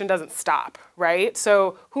communication doesn't stop, right?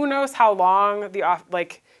 So who knows how long the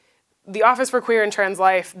Office for Queer and Trans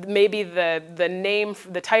Life may be the name,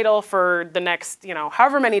 the title for the next,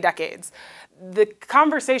 however many decades. The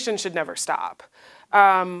conversation should never stop.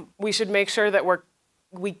 We should make sure that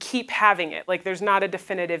we keep having it. Like there's not a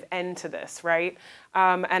definitive end to this, right?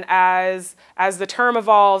 And as the term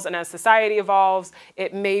evolves and as society evolves,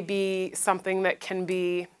 it may be something that can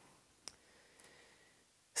be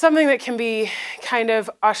kind of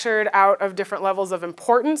ushered out of different levels of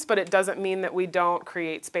importance, but it doesn't mean that we don't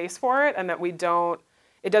create space for it and that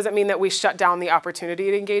it doesn't mean that we shut down the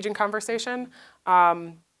opportunity to engage in conversation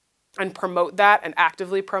and promote that and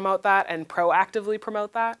actively promote that and proactively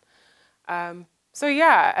promote that. So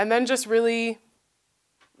yeah, and then just really,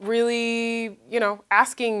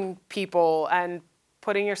 asking people and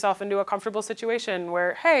putting yourself into a comfortable situation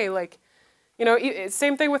where, hey, like,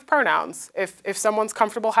 same thing with pronouns. If someone's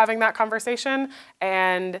comfortable having that conversation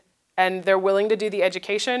and they're willing to do the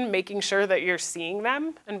education, making sure that you're seeing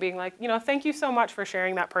them and being like, thank you so much for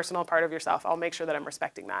sharing that personal part of yourself. I'll make sure that I'm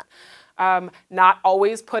respecting that. Not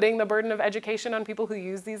always putting the burden of education on people who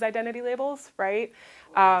use these identity labels, right?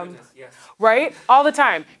 Yes. Right? All the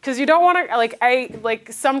time. Because you don't want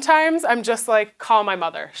to, sometimes I'm just like, call my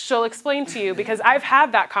mother. She'll explain to you because I've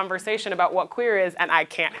had that conversation about what queer is and I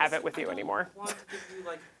can't have it with you anymore. I want to give you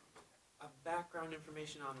a background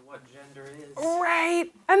information on what gender is.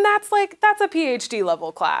 Right. And that's a PhD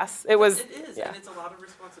level class. It is, yeah. And it's a lot of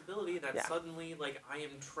responsibility that suddenly I am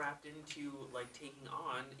trapped into taking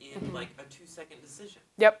on in a 2-second decision.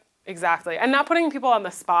 Yep. Exactly. And not putting people on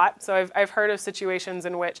the spot. So I've heard of situations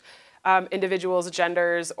in which individuals'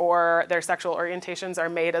 genders or their sexual orientations are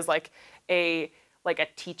made as a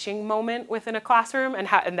teaching moment within a classroom, and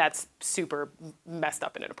that's super messed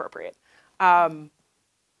up and inappropriate.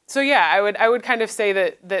 So yeah, I would kind of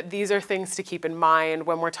say that these are things to keep in mind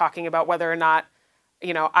when we're talking about whether or not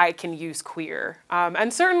I can use queer.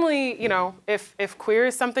 And certainly, if queer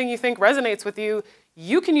is something you think resonates with you,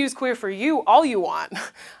 you can use queer for you all you want,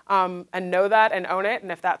 and know that and own it. And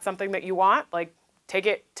if that's something that you want, take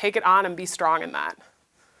it on and be strong in that.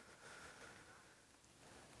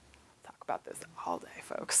 Talk about this all day,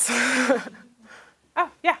 folks. Oh,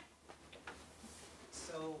 yeah.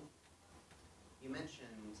 So you mentioned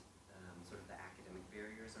sort of the academic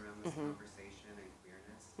barriers around this conversation and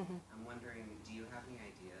queerness. I'm wondering, do you have any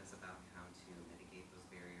ideas about how to mitigate those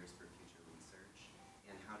barriers for future research?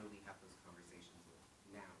 And how do we have those conversations with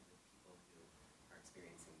people who are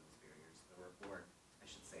experiencing those barriers, or I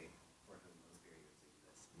should say, for whom those barriers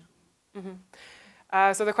exist between?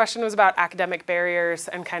 So the question was about academic barriers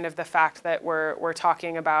and kind of the fact that we're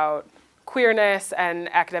talking about queerness and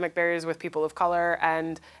academic barriers with people of color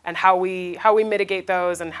and how we mitigate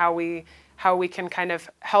those and how we can kind of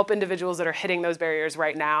help individuals that are hitting those barriers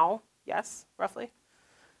right now. Yes, roughly?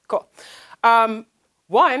 Cool.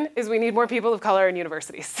 One is we need more people of color in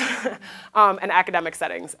universities and academic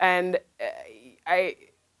settings. And I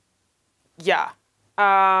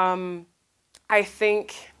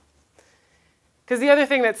think, because the other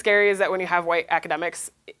thing that's scary is that when you have white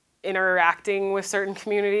academics interacting with certain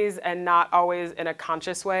communities and not always in a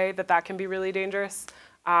conscious way, that can be really dangerous.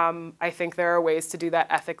 I think there are ways to do that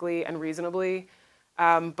ethically and reasonably,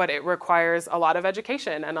 but it requires a lot of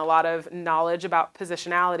education and a lot of knowledge about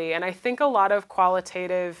positionality. And I think a lot of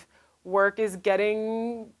qualitative work is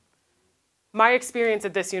my experience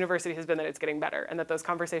at this university has been that it's getting better and that those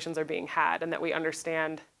conversations are being had and that we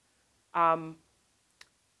understand kind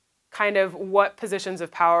of what positions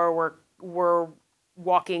of power we're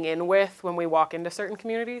walking in with when we walk into certain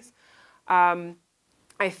communities. I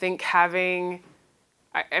think having,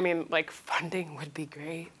 funding would be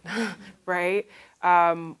great, right?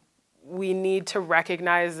 We need to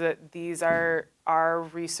recognize that these are our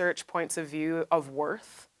research points of view of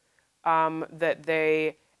worth, that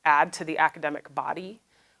they add to the academic body.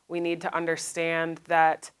 We need to understand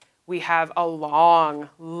that we have a long,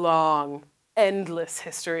 long, endless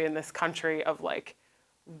history in this country of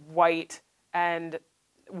white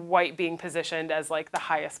being positioned as the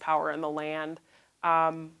highest power in the land.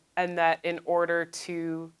 And that in order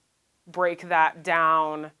to break that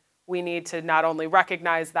down, we need to not only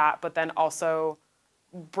recognize that, but then also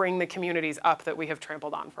bring the communities up that we have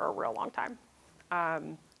trampled on for a real long time.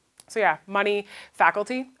 So yeah, money,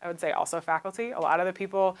 faculty, I would say also faculty. A lot of the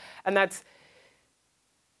people, and that's,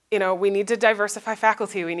 we need to diversify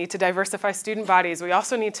faculty. We need to diversify student bodies. We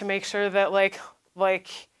also need to make sure that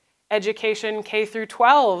education K through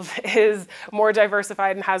 12 is more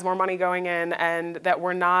diversified and has more money going in, and that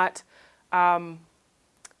we're not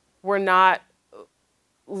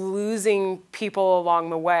losing people along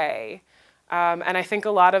the way. And I think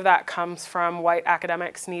a lot of that comes from white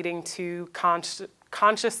academics needing to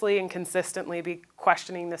consciously and consistently be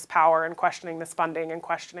questioning this power and questioning this funding and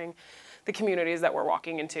questioning the communities that we're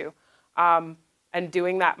walking into. And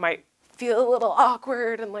doing that might feel a little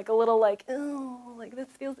awkward and like a little like, oh, like this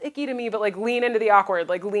feels icky to me, but like lean into the awkward,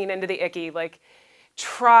 like lean into the icky, like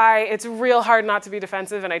try, it's real hard not to be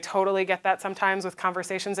defensive, and I totally get that sometimes with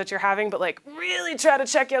conversations that you're having, but like really try to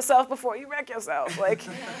check yourself before you wreck yourself. Like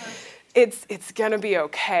it's gonna be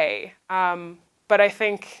okay. But I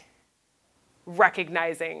think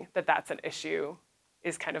recognizing that that's an issue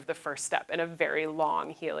is kind of the first step in a very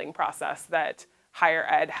long healing process that higher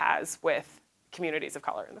ed has with communities of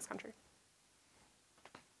color in this country.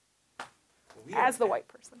 As the white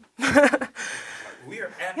person. We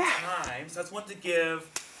are at time, so I just want to give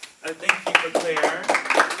a thank you for Claire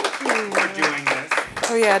for doing this.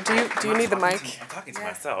 Oh yeah, do you need the mic? I'm talking to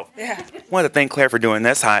myself. Yeah. I want to thank Claire for doing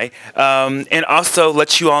this. Hi. And also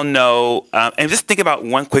let you all know, and just think about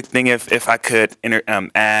one quick thing if I could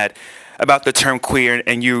add about the term queer,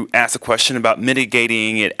 and you asked a question about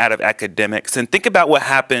mitigating it out of academics. And think about what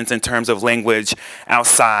happens in terms of language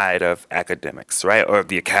outside of academics, right? Or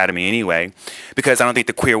the academy anyway. Because I don't think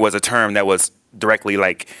the queer was a term that was directly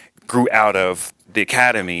like grew out of the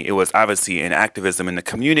academy. It was obviously in activism in the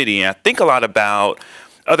community. And I think a lot about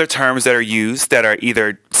other terms that are used that are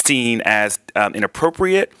either seen as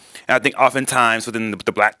inappropriate. And I think oftentimes within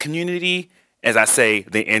the Black community, as I say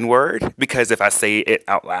the N-word, because if I say it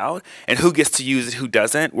out loud, and who gets to use it, who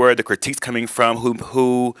doesn't, where are the critiques coming from,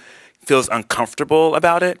 who feels uncomfortable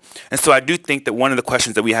about it. And so I do think that one of the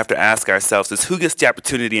questions that we have to ask ourselves is who gets the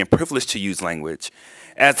opportunity and privilege to use language?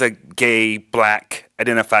 As a gay, Black,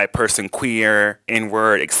 identified person, queer,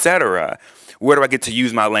 N-word, etc., where do I get to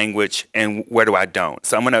use my language and where do I don't?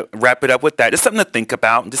 So I'm going to wrap it up with that. Just something to think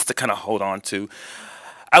about, just to kind of hold on to.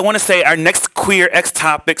 I want to say our next QueerX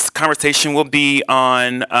Topics conversation will be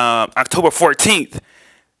on October 14th.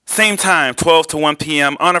 Same time, 12 to 1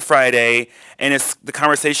 p.m. on a Friday, and the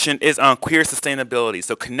conversation is on queer sustainability,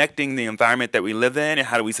 so connecting the environment that we live in and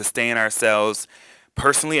how do we sustain ourselves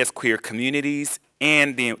personally as queer communities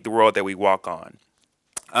and the world that we walk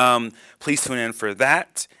on. Please tune in for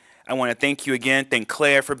that. I want to thank you again. Thank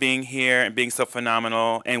Claire for being here and being so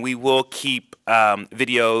phenomenal. And we will keep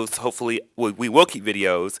videos, hopefully, we will keep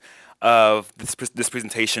videos of this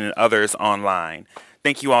presentation and others online.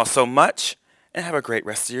 Thank you all so much, and have a great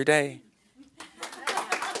rest of your day.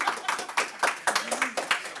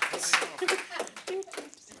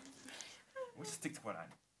 We should stick to what I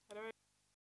know.